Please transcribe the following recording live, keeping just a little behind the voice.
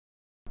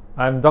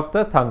I'm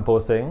Dr. Poh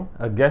Seng,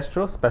 a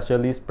gastro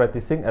specialist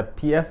practicing at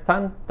PS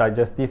Tan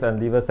Digestive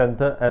and Liver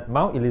Center at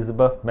Mount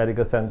Elizabeth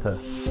Medical Center.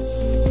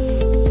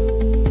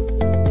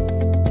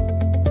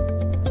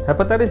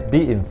 Hepatitis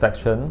B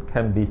infection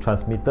can be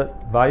transmitted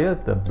via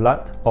the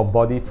blood or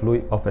body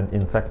fluid of an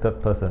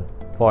infected person.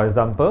 For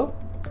example,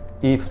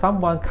 if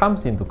someone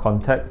comes into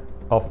contact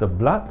of the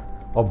blood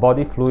or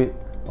body fluid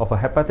of a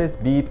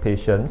hepatitis B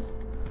patient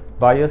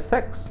via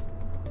sex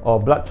or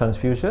blood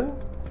transfusion,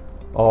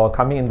 or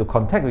coming into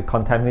contact with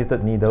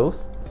contaminated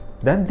needles,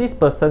 then this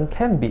person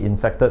can be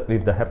infected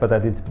with the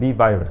hepatitis B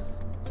virus.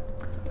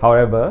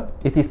 However,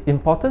 it is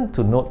important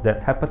to note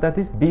that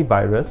hepatitis B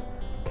virus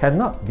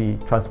cannot be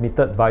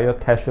transmitted via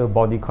casual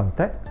body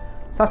contact,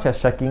 such as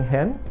shaking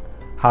hands,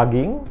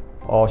 hugging,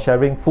 or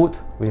sharing food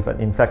with an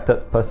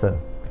infected person.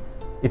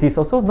 It is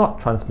also not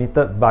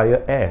transmitted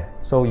via air,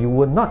 so you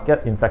will not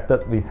get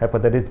infected with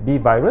hepatitis B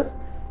virus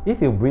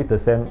if you breathe the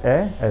same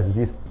air as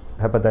this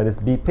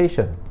hepatitis B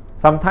patient.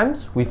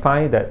 Sometimes we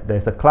find that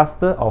there's a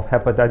cluster of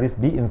hepatitis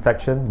B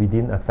infection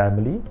within a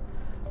family.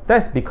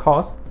 That's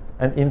because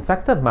an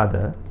infected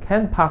mother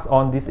can pass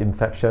on this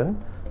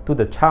infection to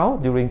the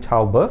child during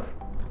childbirth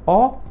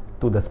or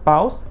to the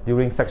spouse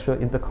during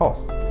sexual intercourse.